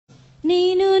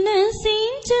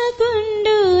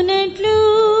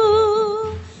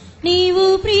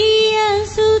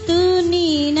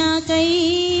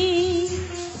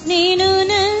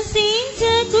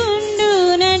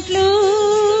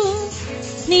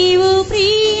నీవు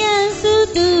ప్రియ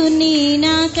సుతుని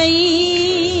నాకై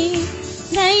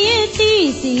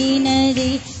దయచేసినది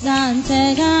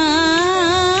గాంచగా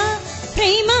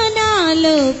ప్రేమ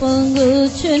నాలో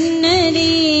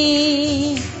పొంగుచున్నది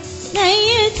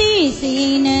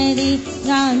దయచేసినది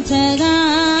గాంచగా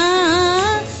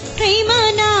ప్రేమ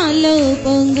నాలో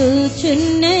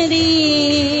పొంగుచున్నది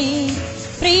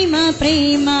ప్రేమ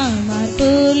ప్రేమ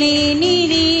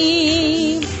మార్పులేనిది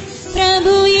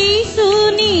ప్రభు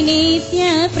యేసుని నిత్య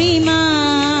ప్రేమ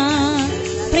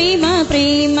ప్రేమ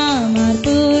ప్రేమ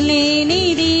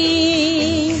మార్పులేనిది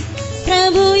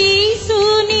ప్రభు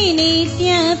యేసుని నిత్య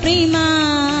ప్రేమ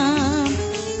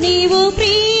నీవు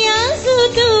ప్రియ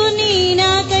సుతుని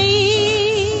నాకై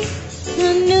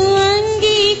నన్ను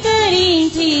అంగీకరించితివి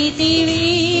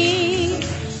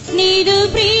నీదు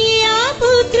ప్రియ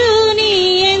పుత్రుని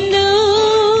యందు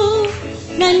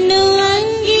నన్ను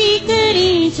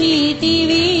అంగీకరించితివి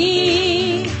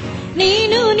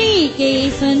నేను నీకే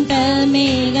సొంతమే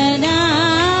గదా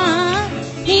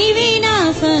నీవే నా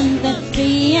సొంత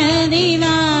ప్రియ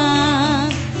దేవా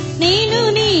నేను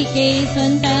నీకే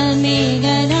సొంతమే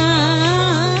గదా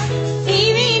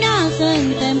నీవే నా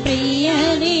సొంత ప్రియ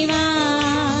దేవా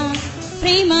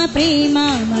ప్రేమ ప్రేమ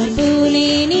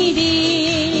మార్పులేనిది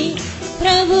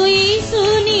ప్రభు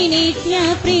యేసుని నిత్య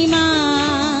ప్రేమ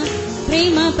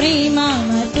ప్రేమ ప్రేమ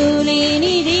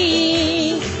మార్పులేనిది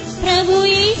ప్రభు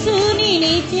యేసుని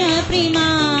నిత్య ప్రేమ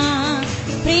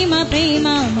ప్రేమ ప్రేమ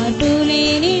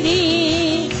మార్పులేనిది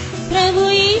ప్రభు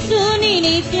యేసుని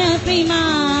నిత్య ప్రేమ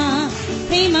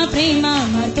ప్రేమ ప్రేమ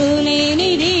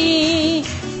మార్పులేనిది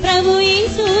ప్రభు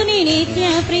యేసుని నిత్య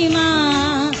ప్రేమ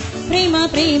ప్రేమ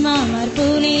ప్రేమ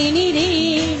మార్పులేనిది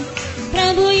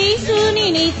ప్రభు యేసుని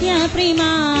నిత్య ప్రేమ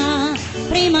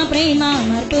ప్రేమ ప్రేమ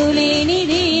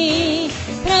మార్పులేనిది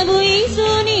ప్రభు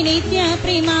యేసుని నిత్య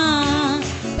ప్రేమ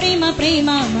ప్రేమ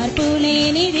ప్రేమ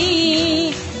మార్పులేనిది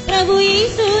ప్రభు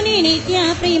యేసుని నిత్య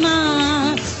ప్రేమ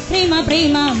ప్రేమ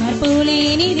ప్రేమ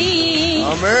మార్పులేనిది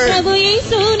ప్రభు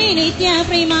యేసుని నిత్య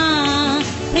ప్రేమ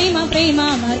ప్రేమ ప్రేమ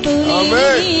మార్పులేనిది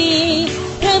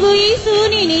ప్రభు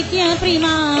యేసుని నిత్య ప్రేమ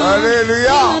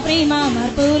ప్రేమ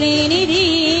మార్పులేనిది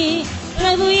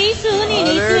ప్రభు యేసుని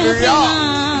నిత్య ప్రేమ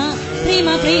ప్రేమ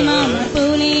ప్రేమ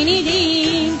మార్పులేనిది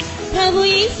ప్రభు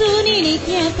యేసుని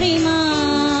నిత్య ప్రేమ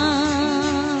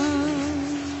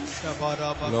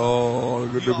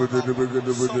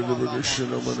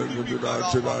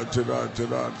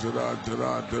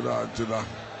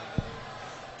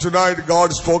Tonight God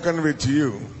spoken with you.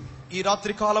 ఈ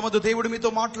రాత్రి కాలమందు దేవుడు మీతో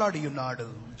మాట్లాడి ఉన్నాడు.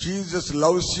 Jesus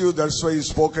loves you, that's why he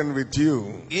spoken with you.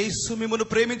 యేసు మిమ్మును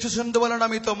ప్రేమించుచున్నందువలన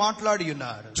మీతో మాట్లాడి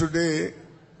ఉన్నాడు. Today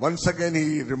once again he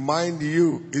remind you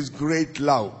his great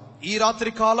love. ఈ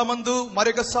రాత్రి కాలమందు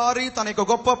మరొకసారి తన యొక్క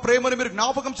గొప్ప ప్రేమను మీరు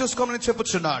జ్ఞాపకం చేసుకోమని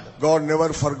చెప్పుచున్నాడు. God never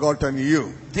forgotten you.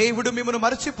 దేవుడు మిమ్మును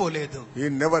మరచిపోలేదు. He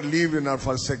never leave you nor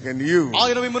forsaken you.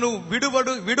 ఆయన మిమ్మును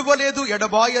విడువలేదు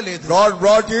ఎడబాయలేదు. God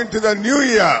brought you into the new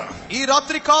year. ఈ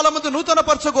రాత్రి కాలమందు నూతన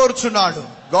పరచగోరుచున్నాడు.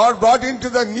 God brought into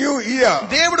the new year.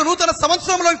 దేవుడు నూతన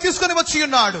సంవత్సరంలోకి తీసుకొని వచ్చి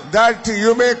ఉన్నాడు. That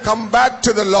you may come back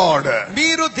to the Lord.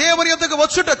 మీరు దేవుని యొద్దకు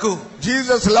వచ్చుటకు.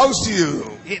 Jesus loves you.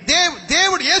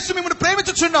 దేవుడు యేసు మిమ్మును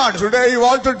ప్రేమించుచున్నాడు. Today he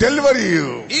want to deliver you.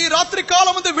 ఈ రాత్రి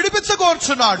కాలమందు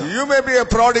విడిపించగోరుచున్నాడు. You may be a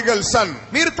prodigal son.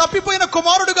 మీరు తప్పిపోయిన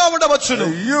కుమారుడుగా ఉండవచ్చును.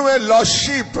 You may lost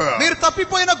sheep. మీరు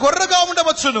తప్పిపోయిన గొర్రెగా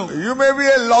ఉండవచ్చును. You may be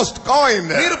a lost coin.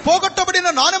 మీరు పోగొట్టబడిన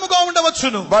నాణెముగా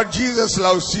ఉండవచ్చును. But Jesus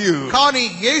loves you. కానీ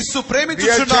యేసు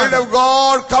ప్రేమించుచున్నాడు. Dear child of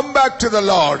God, come back to the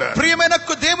Lord. ప్రియమైన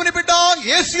దేవుని బిడ్డ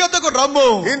యేసు యొద్దకు రమ్ము.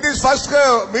 In this first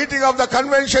meeting of the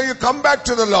convention, you come back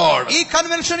to the Lord. ఈ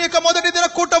convention యొక్క మొదటి దిన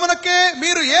కూటమునకే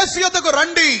మీరు యేసు యొద్దకు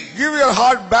రండి. Give your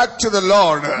heart back to the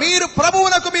Lord. మీరు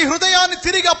ప్రభువునకు మీ హృదయాన్ని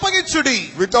తిరిగి అప్పగించుడి.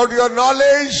 Without your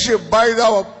knowledge, by the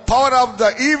power of the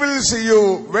evils, you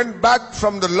went back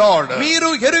from the Lord. మీరు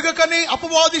ఎరుగకని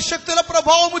అపవాది శక్తుల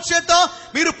ప్రభావము చేత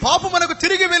మీరు పాపమునకు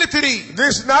తిరిగి వెళితిరి.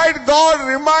 This night God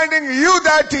reminding you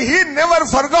that he never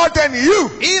forgotten you.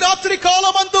 ఈ రాత్రి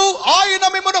కాలమందు ఆయన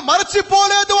మిమ్మల్ని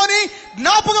మరచిపోలేదు అని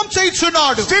జ్ఞాపకం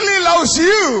చేయుచున్నాడు. Still he loves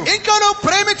you. ఇంకాను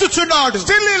ప్రేమించుచున్నాడు.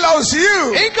 Still he loves you.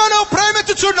 ఇంకాను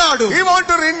ప్రేమించుచున్నాడు. He want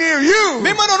to renew you.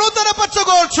 మిమ్మల్ని నూతన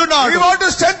పరచగోరుచున్నాడు. He want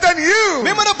to strengthen you.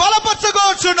 మిమ్మల్ని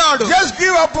బలపరచగోరుచున్నాడు. Just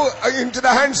give up into the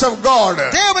hands of God.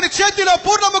 దేవుని చేతిలో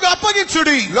పూర్ణముగా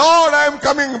అప్పగించుడి. Lord, I am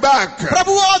coming back.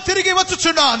 ప్రభువా తిరిగి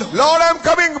వచ్చుచున్నాను. Lord, I am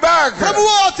coming back.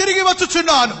 ప్రభువా తిరిగి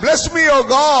వచ్చుచున్నాను. Bless me, O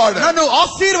God. నన్ను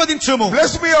ఆశీర్వదించుము.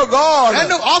 Bless me, O God.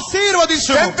 నన్ను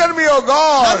ఆశీర్వదించుము. Strengthen me, O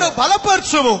God. నన్ను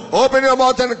బలపరచుము. Open your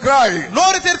mouth and cry.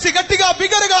 నోరు తెరిచి గట్టిగా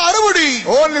బిగ్గరగా అరువుడి.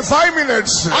 Only 5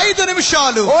 minutes. 5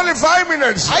 నిమిషాలు. Only 5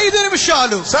 minutes. 5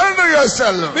 నిమిషాలు. Surrender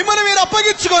yourself. మిమ్మల్ని మీరు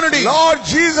అప్పగించుకొనుడి. Lord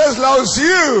Jesus loves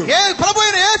you.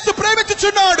 ప్రభువైన యేసు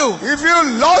ప్రేమించుచున్నాడు. If you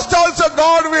lost also,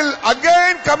 God will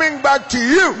again coming back to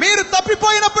you. మీరు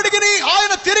తప్పిపోయినప్పటికీ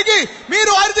ఆయన తిరిగి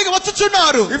మీరు ఆయన దగ్గరికి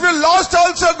వచ్చుచున్నారు. If you lost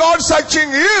also, God searching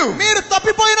you. మీరు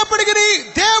తప్పిపోయినప్పటికీ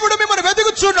దేవుడు మిమ్మల్ని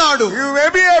వెతుకుచున్నాడు. You may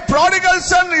be a prodigal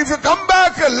son. If you come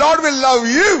back, Lord will love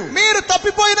you. మీరు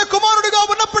తప్పిపోయిన కుమారుడిగా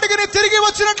ఉన్నప్పటికీ తిరిగి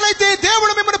వచ్చినట్లయితే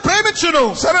దేవుడు మిమ్మల్ని ప్రేమించును.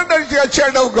 Surrender to your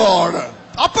child of God.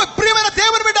 ప్రియమైన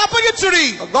దేవుని బిడ్డ అప్పగించుడి.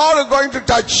 God is going to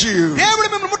touch you. దేవుడు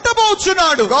మిమ్మల్ని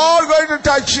ముట్టబోచున్నాడు. God is going to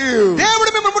touch you. దేవుడు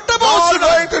మిమ్మల్ని God is ముట్టబోచున్నాడు.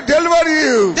 going to deliver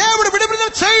you. దేవుడు విడుదల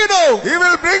చేయును. He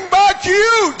will bring back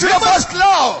you to the first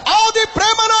love. ఆది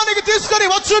ప్రేమలోనికి తీసుకొని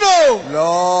వచ్చును.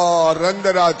 Lord,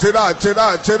 randara tira tira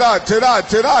tira tira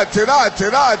tira tira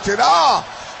tira tira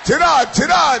tira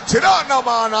tira tira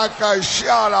namana ka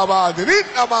shalabad rit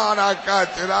namana ka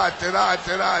tira tira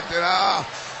tira tira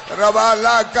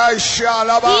rabala ka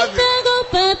shalabad. ఇంత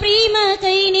గొప్ప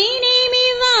ప్రేమకై నేనేమి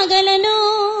ఇవ్వగలను?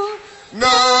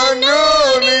 నన్ను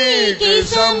నీకే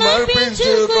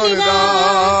సమర్పించుకొనుదా.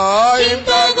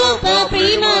 ఇంత గొప్ప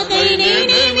ప్రేమకై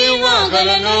నేనేమి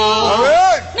ఇవ్వగలను?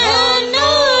 నన్ను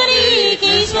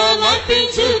నీకే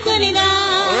సమర్పించుకొనుదా.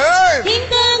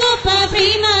 ఇంత గొప్ప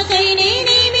ప్రేమకై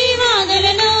నేనేమి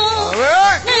ఇవ్వగలను?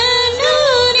 నన్ను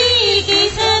నీకే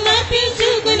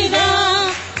సమర్పించుకొనుదా.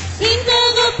 ఇంత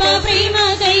గొప్ప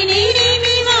ప్రేమకై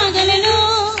నేనేమి ఇవ్వగలను?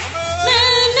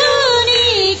 నన్ను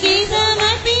నీకే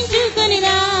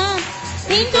సమర్పించుకొనుదా.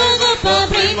 ఇంత గొప్ప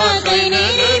ప్రేమకై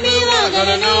నేనేమి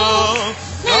ఇవ్వగలను?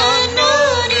 నన్ను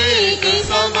నీకే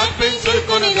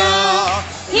సమర్పించుకొనుదా.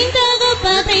 ఇంత గొప్ప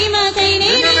ప్రేమకై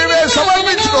నేనేమి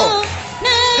సమర్పించుకో.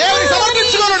 దేవుని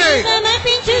సమర్పించుకోనుడి.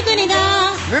 సమర్పించుకొనుదా.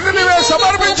 నిన్ను నీవే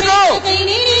సమర్పించుకో.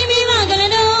 నేనేమి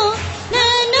ఇవ్వగలను?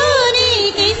 నన్ను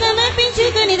నీకే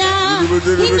సమర్పించుకొనుదా.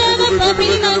 ఇంత గొప్ప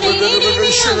ప్రేమకై నేనేమి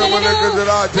ఇవ్వగలను?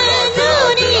 నన్ను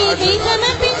నీకే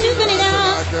సమర్పించుకొనుదా.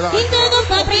 ఇంత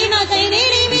గొప్ప ప్రేమకై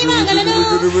నేనేమి ఇవ్వగలను?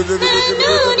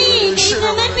 నన్ను నీకే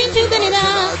సమర్పించుకొనుదా.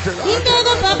 ఇంత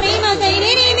గొప్ప ప్రేమకై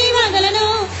నేనేమి ఇవ్వగలను?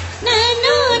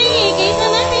 నన్ను నీకే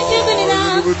సమర్పించుకొనుదా.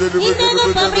 ఇంత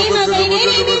గొప్ప ప్రేమకై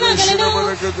నేనేమి ఇవ్వగలను?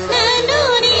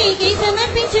 నన్ను నీకే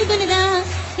సమర్పించుకొనుదా.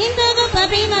 ఇంత గొప్ప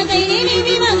ప్రేమకై నేనేమి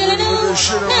ఇవ్వగలను?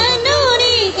 నన్ను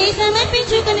నీకే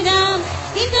సమర్పించుకొనుదా.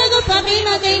 ఇంత గొప్ప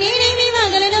ప్రేమకై నేనేమి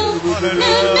ఇవ్వగలను?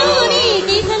 నన్ను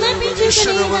నీకే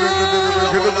సమర్పించుకొనుదా.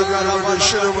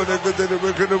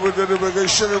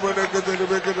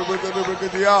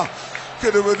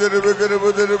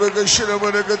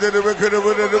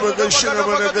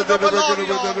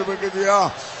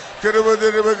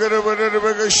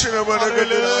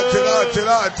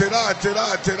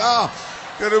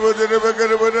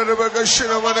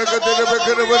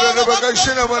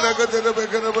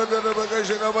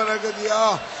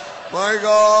 My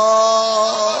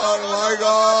God, my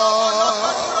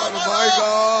God, my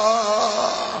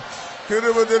God.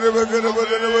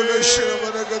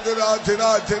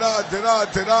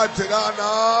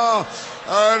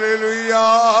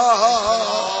 Hallelujah,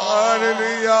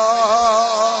 hallelujah,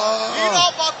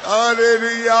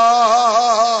 hallelujah.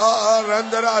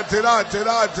 Randara tira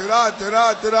tira tira tira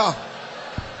tira.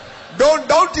 Don't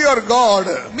doubt your God.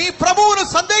 మీ ప్రభువును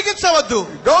సందేహించవద్దు.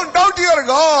 Don't doubt your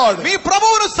God. మీ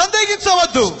ప్రభువును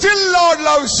సందేహించవద్దు. Still Lord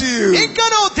loves you.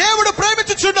 ఇంకను దేవుడు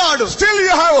ప్రేమించుచున్నాడు. Still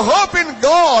you have hope in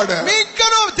God. మీ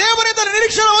ఇంకను దేవుని యందు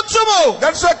నిరీక్షణ ఉంచుము.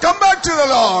 That's why come back to the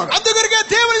Lord. అందుకొరకే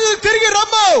దేవుని యందు తిరిగి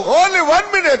రమ్ము. Only 1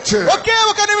 minute. ఒకే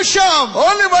ఒక నిమిషం.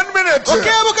 Only 1 minute.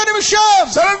 ఒకే ఒక నిమిషం.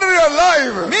 Surrender your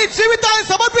life. మీ జీవితాన్ని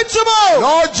సమర్పించుము.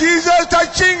 Lord Jesus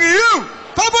touching you.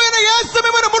 ప్రభువైన యేసు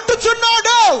మిమ్మల్ని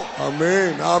ముట్టుచున్నాడు.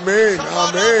 Amen, amen,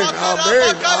 amen,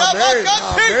 amen, amen,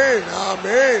 amen,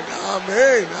 amen,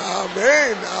 amen,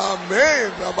 amen, amen.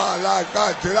 Rabala ka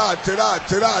tira tira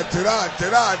tira tira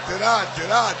tira tira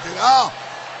tira tira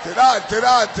tira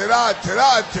tira tira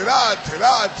tira tira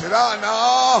tira tira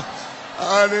now.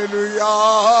 Hallelujah,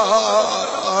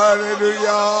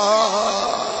 hallelujah,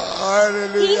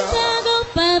 hallelujah. ఇంత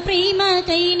గొప్ప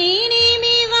ప్రేమకై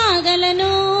నేనేమి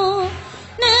ఇవ్వగలను?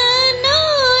 నన్ను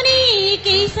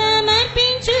నీకే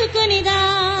సమర్పించుకొనుదా.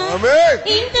 Amen.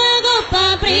 ఇంత గొప్ప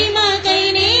ప్రేమకై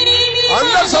నేనేమి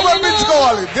అందరూ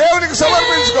సమర్పించుకోవాలి. దేవునికి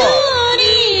సమర్పించుకో.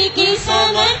 నీకే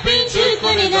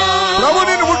సమర్పించుకొనుదా.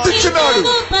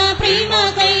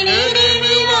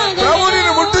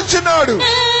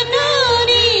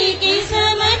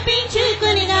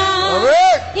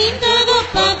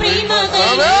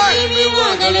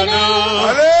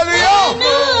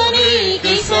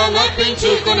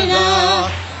 సమర్పించుకొనుగా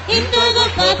ఎంతో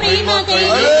గొప్ప ప్రేమకై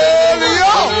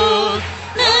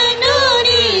నన్ను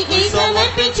నీకే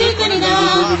సమర్పించుకొనుగా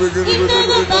ఎంతో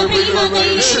గొప్ప ప్రేమకై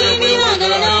నేనేమి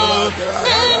వాగలను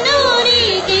నన్ను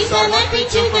నీకే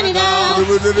సమర్పించుకొనుగా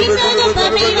ఎంతో గొప్ప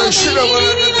ప్రేమకై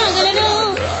నేనేమి వాగలను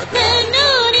నన్ను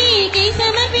నీకే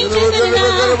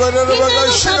సమర్పించుకొనుగా ఎంతో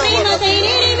గొప్ప ప్రేమకై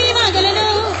నేనేమి వాగలను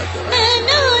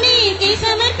నన్ను నీకే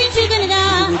సమర్పించుకొనుగా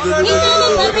ఎంతో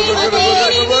గొప్ప ప్రేమకై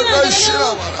నేనేమి వాగలను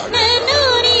నన్ను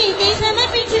నీకే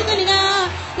సమర్పించుకొనుగా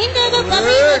ఎంతో గొప్ప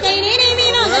ప్రేమకై నేనేమి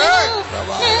వాగలను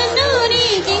నన్ను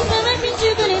నీకే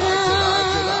సమర్పించుకొనుగా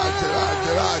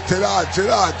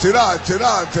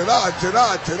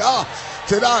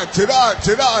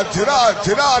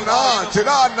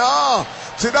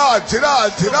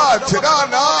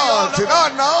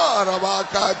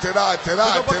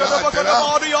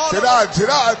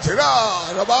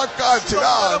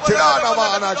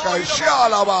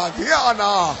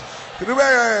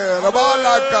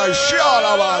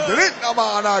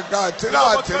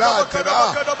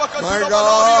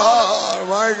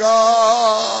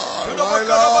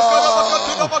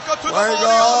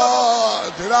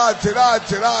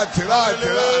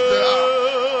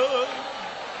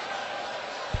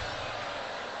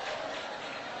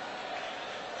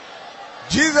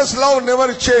Jesus' love never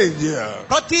change.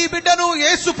 ప్రతి బిడ్డను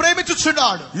యేసు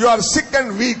ప్రేమించుచున్నాడు. You are sick and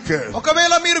weak.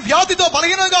 ఒకవేళ మీరు వ్యాధితో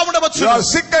బలహీనంగా ఉండవచ్చు. You are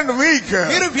sick and weak.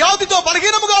 మీరు వ్యాధితో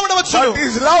బలహీనముగా ఉండవచ్చు. But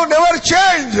his love never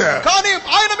change. కానీ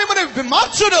ఆయన మిమ్మల్ని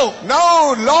మార్చును. Now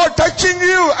Lord touching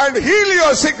you and heal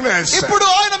your sickness. ఇప్పుడు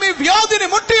ఆయన మీ వ్యాధిని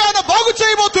ముట్టి ఆయన బాగు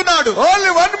చేయబోతున్నాడు.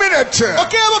 Only 1 minute.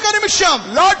 ఒకే ఒక నిమిషం.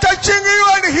 Lord touching you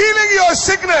and healing your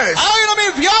sickness. ఆయన మీ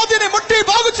వ్యాధిని ముట్టి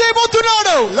బాగు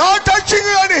చేయబోతున్నాడు. Lord touching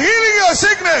you and healing your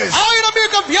sickness. ఆయన మీ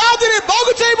యొక్క వ్యాధిని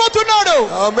బాగు చేయబోతున్నాడు.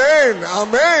 Amen,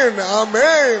 amen,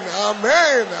 amen,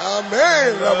 amen, amen.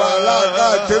 Rabalaka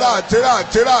tira tira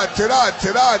tira tira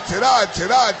tira tira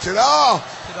tira tira.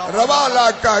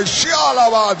 Rabalaka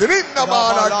shyalava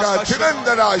drinnamanaka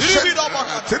tirandara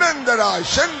tirandara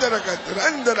shandaraka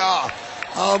tirandara.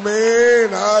 Amen.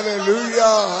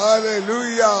 Hallelujah,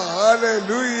 hallelujah,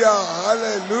 hallelujah,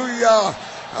 hallelujah,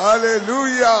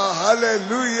 hallelujah,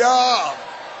 hallelujah.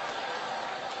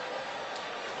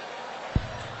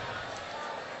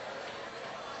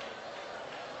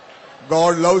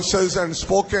 God loves us and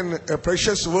spoken a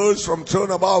precious words from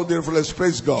throne above. Therefore, let's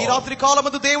praise God. ఈ రాత్రి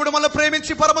కాలమందు దేవుడు మనల్ని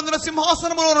ప్రేమించి పరమందున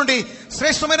సింహాసనములో నుండి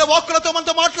శ్రేష్టమైన వాక్కులతో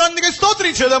మనతో మాట్లాడినందుకు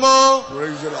స్తోత్రించెదము.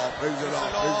 Praise the Lord, praise the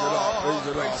Lord, praise the Lord, praise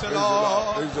the Lord, praise the Lord,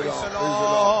 praise the Lord, praise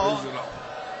the Lord, praise the Lord.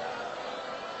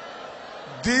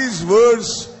 These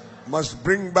words must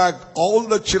bring back all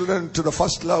the children to the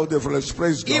first love. Therefore, let's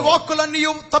praise God. ఈ వాక్కులన్నీ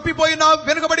తప్పిపోయిన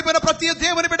వెనుకబడిపోయిన ప్రతి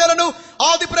దేవుని బిడ్డలను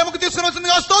ఆది ప్రేమకు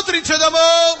తీసుకురావాల్సిందిగా స్తోత్రించెదము.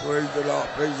 Praise the Lord,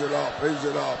 praise the Lord, praise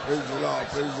the Lord, praise the Lord,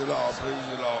 praise the Lord, praise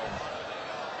the Lord.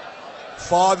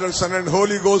 Father, Son and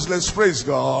Holy Ghost, let's praise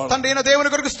God. తండ్రి అయిన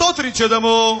దేవుని కొరకు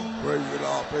స్తోత్రించెదము. Praise the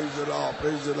Lord, praise the Lord,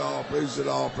 praise the Lord, praise the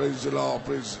Lord, praise the Lord,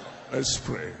 praise the Lord. Let's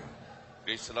pray.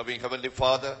 Gracious loving Heavenly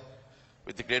Father,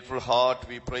 with a grateful heart,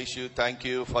 we praise you. Thank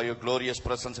you for your glorious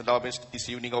presence in our midst this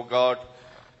evening, O God.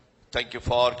 Thank you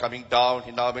for coming down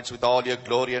in our midst with all your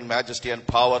glory and majesty and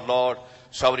power, Lord.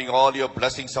 Showering all your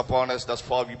blessings upon us. Thus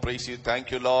far we praise you. Thank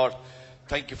you, Lord.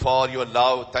 Thank you for your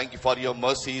love. Thank you for your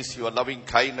mercies, your loving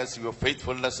kindness, your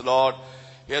faithfulness, Lord.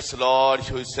 Yes, Lord,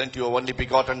 you sent your only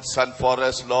begotten Son for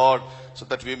us, Lord, so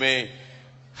that we may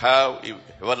have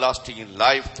everlasting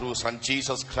life through Son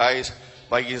Jesus Christ.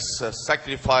 By his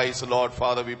sacrifice, Lord,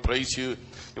 Father, we praise you.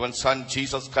 Even Son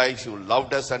Jesus Christ, who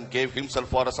loved us and gave himself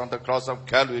for us on the cross of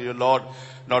Calvary, Lord,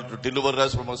 not to deliver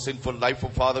us from a sinful life. Oh,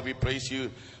 Father, we praise you.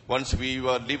 Once we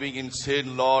were living in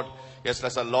sin, Lord, yes,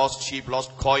 as a lost sheep,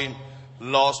 lost coin,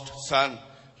 lost son,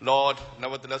 Lord,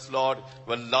 nevertheless, Lord,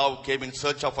 when love came in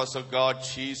search of us, oh God,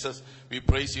 Jesus, we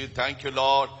praise you. Thank you,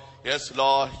 Lord. Yes,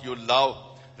 Lord, you love.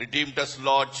 Redeemed us,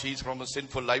 Lord Jesus, from a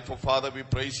sinful life. Oh, Father, we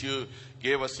praise you.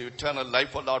 Gave us eternal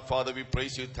life, oh Lord. Father, we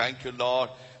praise you. Thank you, Lord.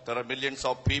 There are millions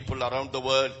of people around the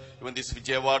world, even this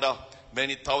Vijayawada,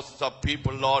 many thousands of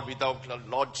people, Lord, without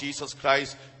Lord Jesus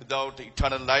Christ, without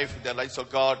eternal life in their lives, oh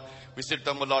God. Visit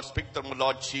them, oh Lord. Speak to them, oh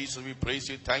Lord Jesus. We praise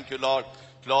you. Thank you, Lord.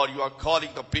 Lord, you are calling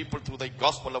the people through thy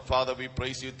gospel, oh Father. We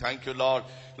praise you. Thank you, Lord.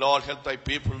 Lord, help thy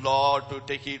people, Lord, to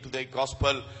take heed to thy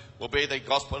gospel. Obey thy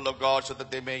gospel, oh God, so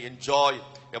that they may enjoy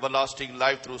everlasting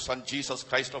life through Son Jesus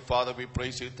Christ, oh Father. We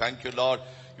praise you. Thank you, Lord.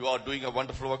 You are doing a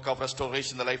wonderful work of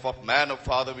restoration in the life of man, oh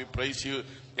Father. We praise you.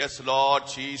 Yes, Lord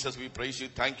Jesus, we praise you.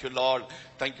 Thank you, Lord.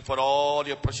 Thank you for all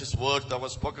your precious words that were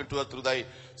spoken to us through thy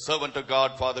servant of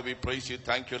God. Father, we praise you.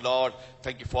 Thank you, Lord.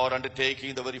 Thank you for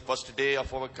undertaking the very first day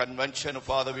of our convention.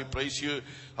 Father, we praise you.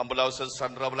 Humble ourselves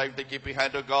under our life, the keeping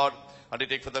hand of God.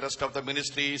 Undertake for the rest of the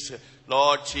ministries.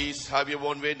 Lord Jesus, have your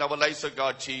own way in our lives, O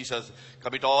God Jesus.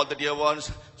 Commit all the dear ones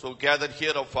so gathered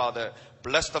here, O Father.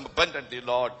 Bless them abundantly,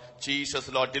 Lord Jesus.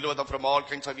 Lord, deliver them from all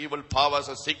kinds of evil powers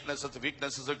and sicknesses and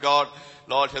weaknesses, O God.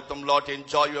 Lord, help them, Lord, to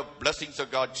enjoy your blessings, O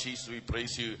God Jesus. We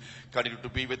praise you. Continue to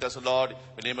be with us, Lord.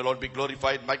 Your name, Lord, be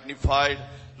glorified, magnified.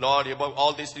 Lord, above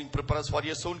all these things, prepare us for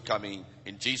your soon coming.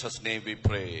 In Jesus' name we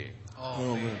pray.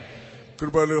 Amen.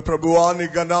 కృపలు ప్రభువాని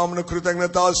గణామును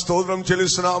కృతజ్ఞత స్తోత్రం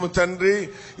చెల్లిస్తున్నాము తండ్రి.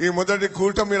 ఈ మొదటి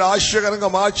కూటమి మీరు ఆశ్చర్యంగా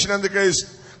మార్చినందుకే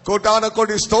కోటాన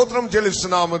కోటి స్తోత్రం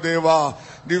చెల్లిస్తున్నాము దేవా.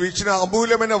 నీవు ఇచ్చిన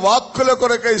అమూల్యమైన వాక్కుల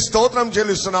కొరకై స్తోత్రం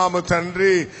చెల్లిస్తున్నాము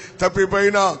తండ్రి.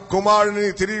 తప్పిపోయిన కుమారుని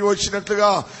తిరిగి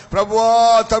వచ్చినట్లుగా ప్రభువా,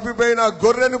 తప్పిపోయిన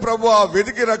గొర్రెను ప్రభువా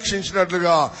వెతికి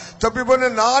రక్షించినట్లుగా, తప్పిపోయిన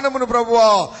నాణమును ప్రభువా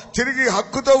తిరిగి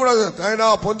హక్కుతో కూడా నాయనా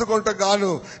పొందుకుంటూ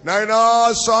గాను నాయనా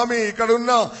స్వామి ఇక్కడ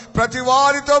ఉన్న ప్రతి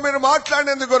వారితో మీరు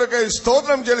మాట్లాడినందుకు కొరకై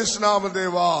స్తోత్రం చెల్లిస్తున్నాము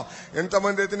దేవా.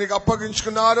 ఎంతమంది అయితే నీకు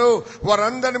అప్పగించుకున్నారు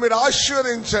వారందరినీ మీరు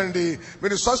ఆశీర్వదించండి.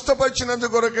 మీరు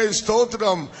స్వస్థపరిచినందుకు కొరకై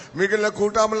స్తోత్రం. మిగిలిన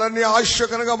కూటములన్నీ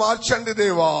ఆశ్చర్యంగా మార్చండి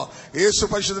దేవా. యేసు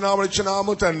పరిశుద్ధ నామమున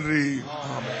ఇచ్చినాము తండ్రి.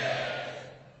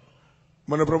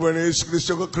 మన ప్రభు అయిన యేసుక్రీస్తు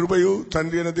యొక్క కృపయు,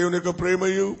 తండ్రి అయిన దేవుని యొక్క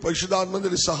ప్రేమయు,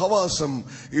 పరిశుద్ధాత్మని సహవాసం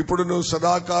ఇప్పుడును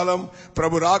సదాకాలం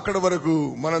ప్రభు రాకడ వరకు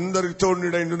మనందరికి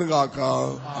తోడునిడైండును గాక.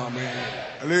 ఆమేన్.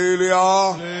 హల్లెలూయా,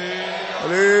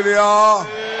 హల్లెలూయా,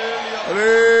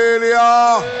 హల్లెలూయా,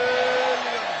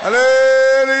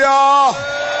 హల్లెలూయా,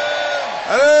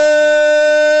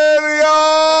 హల్లెలూయా,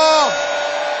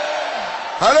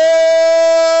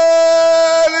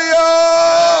 హల్లెలూయా,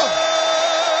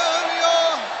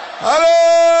 హల్లెలూయా.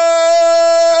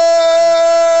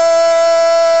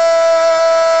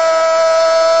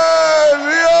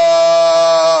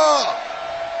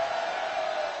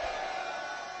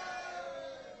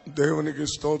 దేవునికి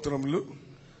స్తోత్రములు.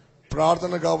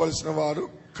 ప్రార్థన కావలసిన వారు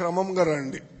క్రమంగా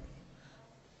రండి.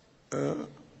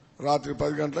 రాత్రి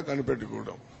 10 గంటలకు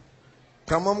కనిపెట్టుకోవడం.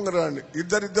 క్రమంగా రండి.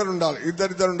 ఇద్దరిద్దరు ఉండాలి.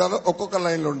 ఒక్కొక్క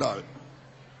లైన్లో ఉండాలి.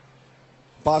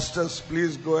 Pastors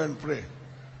please go and pray.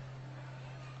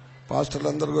 పాస్టర్లు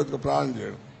అందరూ కొద్దిగా ప్రార్థన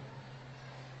చేయడం.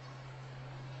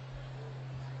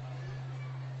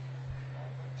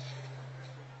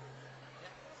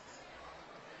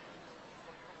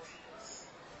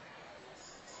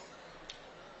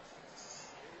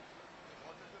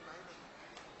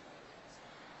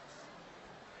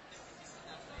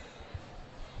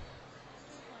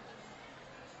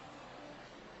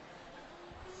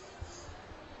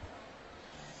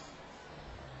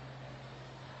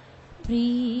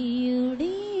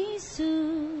 ప్రియుడేసు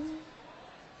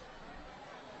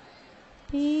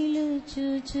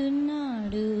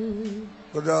పిలుచుచున్నాడు.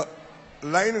 కొద్దిగా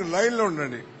లైన్లో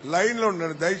ఉండండి.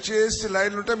 దయచేసి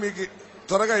లైన్లో ఉంటే మీకు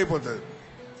త్వరగా అయిపోతుంది.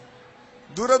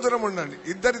 దూరం ఉండండి.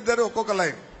 ఇద్దరిద్దరు ఒక్కొక్క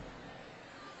లైన్.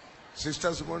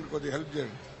 సిస్టర్స్ కొద్దిగా హెల్ప్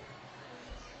చేయండి.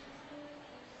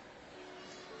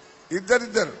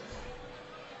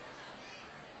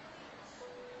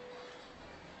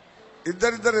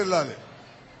 ఇద్దరిద్దరు వెళ్ళాలి.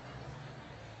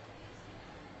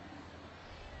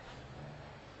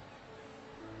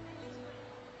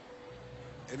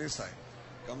 Any side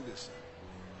come this.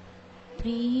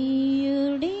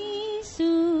 ప్రియుడేసు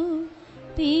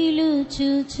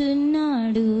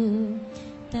పిలుచుచున్నాడు,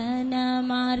 తన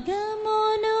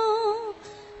మార్గమును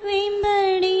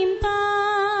వెంబడింపా,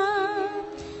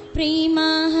 ప్రేమ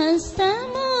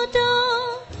హస్తముతో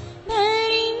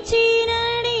భరించి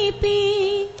నడిపి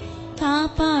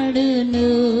కాపాడును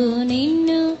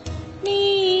నిన్ను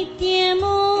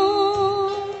నిత్యము.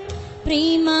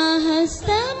 ప్రేమ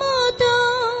హస్తముతో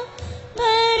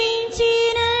భరించి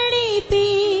నడిపి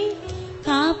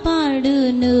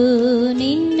కాపాడును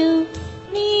నిన్ను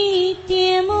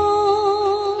నిత్యము.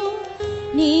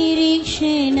 నిరీక్షణతోను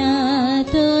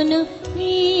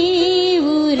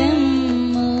నీవు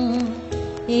రమ్ము,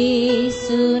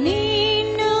 యేసు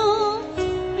నిన్ను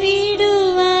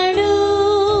విడువడు.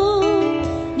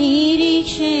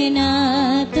 నిరీక్షణ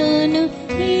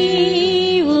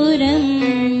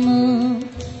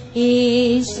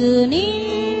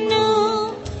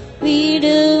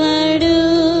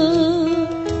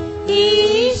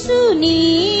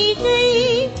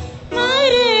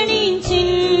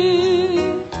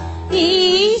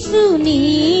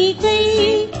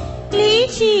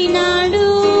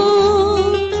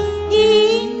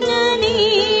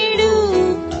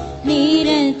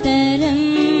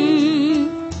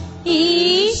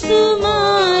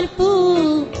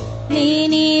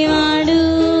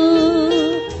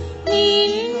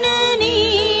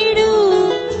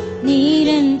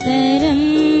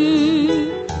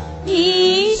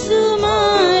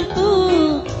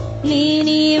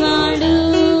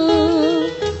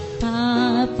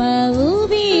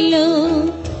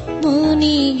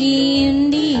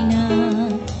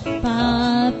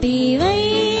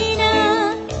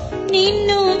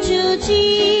చూచి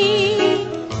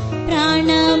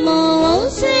ప్రాణము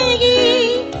ఒసగి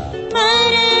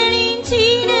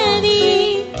మరణించినది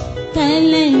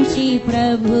తలంచి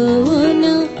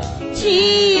ప్రభువును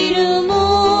చీరుము.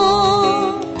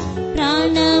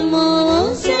 ప్రాణము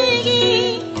ఒసగి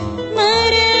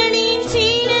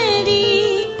మరణించినది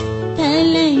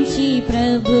తలంచి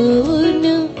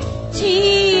ప్రభువును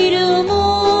చీరుము.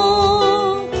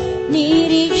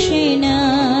 నిరీక్షణతోను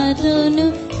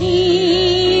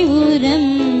నీవు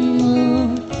రమ్ము,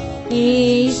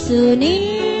 యేసు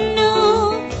నిన్ను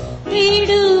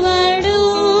విడువడు.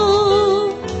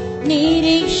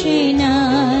 నిరీక్షణతోను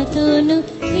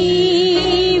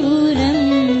నీవు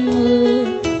రమ్ము,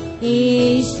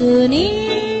 యేసు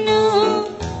నిన్ను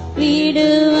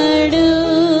విడువడు.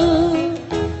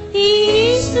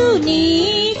 యేసు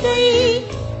నీకై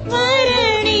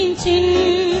మరణించెను,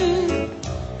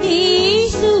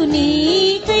 యేసు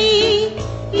నీకై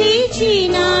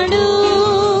లేచినాడు.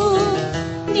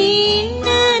 నిన్న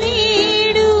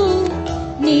నేడు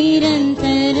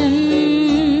నిరంతరం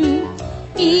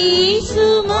యేసు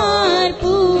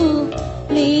మార్పు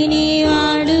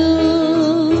లేనివాడు.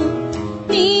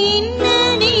 నిన్న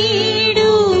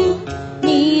నేడు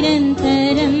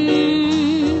నిరంతరం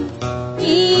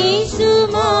యేసు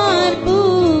మార్పు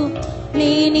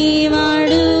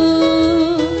లేనివాడు.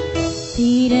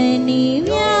 తీరని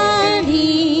వ్యాధి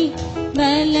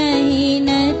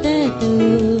బలహీనతతో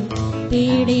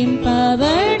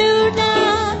పీడింపబడుట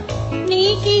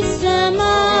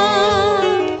నీకిష్టమా?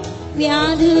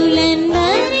 వ్యాధులను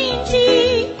భరించి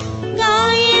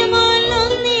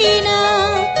గాయములొందిన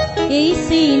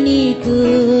యేసు నీకు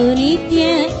నిత్య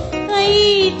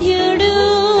వైద్యుడు.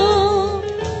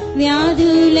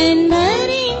 వ్యాధులను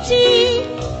భరించి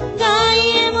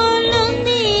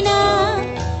గాయములొందిన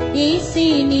యేసు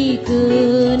నీకు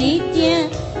నిత్య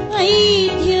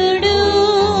వైద్యుడు.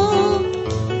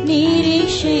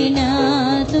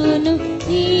 నిరీక్షణతోను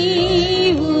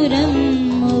నీవు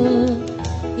రమ్ము,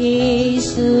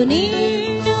 యేసు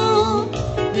నిన్ను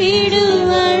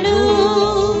విడువడు.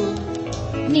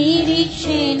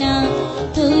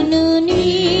 నిరీక్షణతోను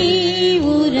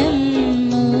నీవు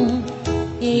రమ్ము,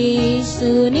 యేసు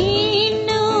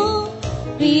నిన్ను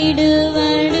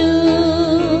విడువడు.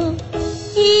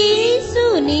 యేసు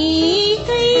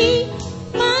నీకై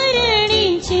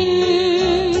మరణించెను,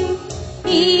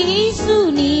 యేసు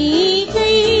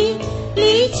నీకై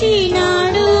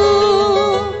లేచినాడు.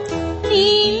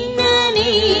 నిన్న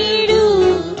నేడు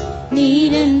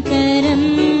నిరంతరం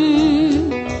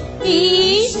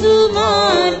యేసు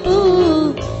మార్పు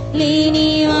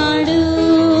లేనివాడు.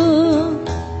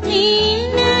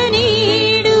 నిన్న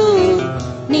నేడు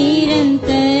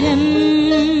నిరంతరం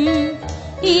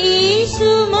యేసు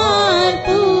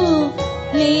మార్పు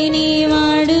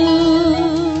లేనివాడు.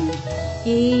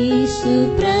 యేసు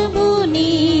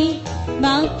ప్రభుని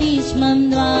బాప్తిస్మం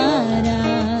ద్వారా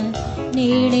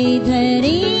నేడే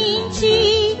ధరించి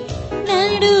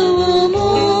నడువుము.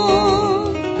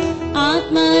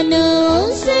 ఆత్మను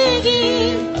ఒసగి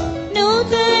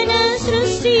నూతన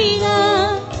సృష్టిగా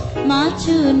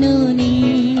మార్చును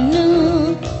నిన్ను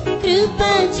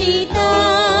కృపచేత.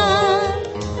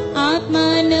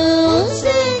 ఆత్మను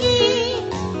ఒసగి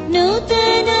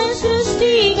నూతన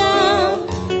సృష్టిగా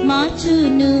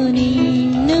మార్చును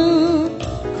నిన్ను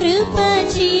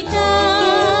కృపచేత.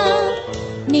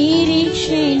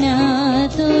 నిరీక్షణతోను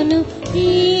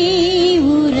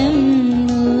నీవు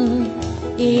రమ్ము,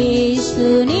 యేసు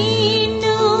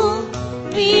నిన్ను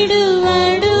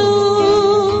విడువడు.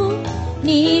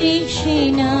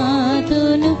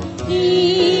 నిరీక్షణతోను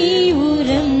నీవు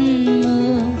రమ్ము,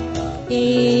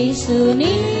 యేసు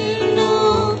నిన్ను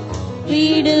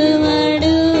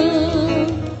విడువడు.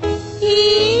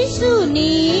 యేసు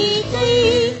నీకై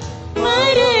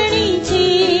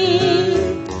మరణించెను,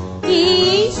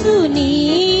 యేసు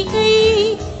నీకై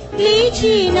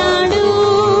లేచినాడు.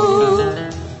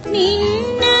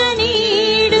 నిన్న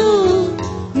నేడు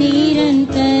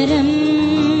నిరంతరం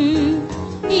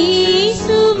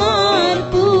యేసు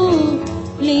మార్పు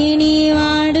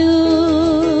లేనివాడు.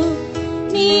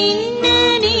 నిన్న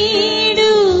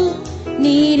నేడు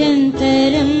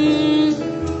నిరంతరం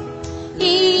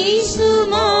యేసు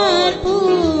మార్పు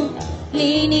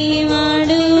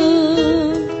లేనివాడు.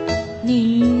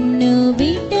 నిన్ను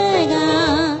బిడ్డగా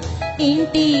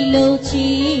ఇంటిలో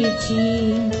చేర్చి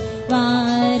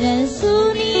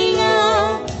వారసునిగా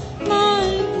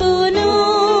మలుపును.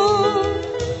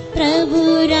 ప్రభు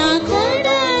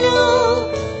రాకడలో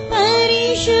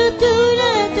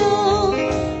పరిశుద్ధులతో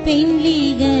పెండ్లి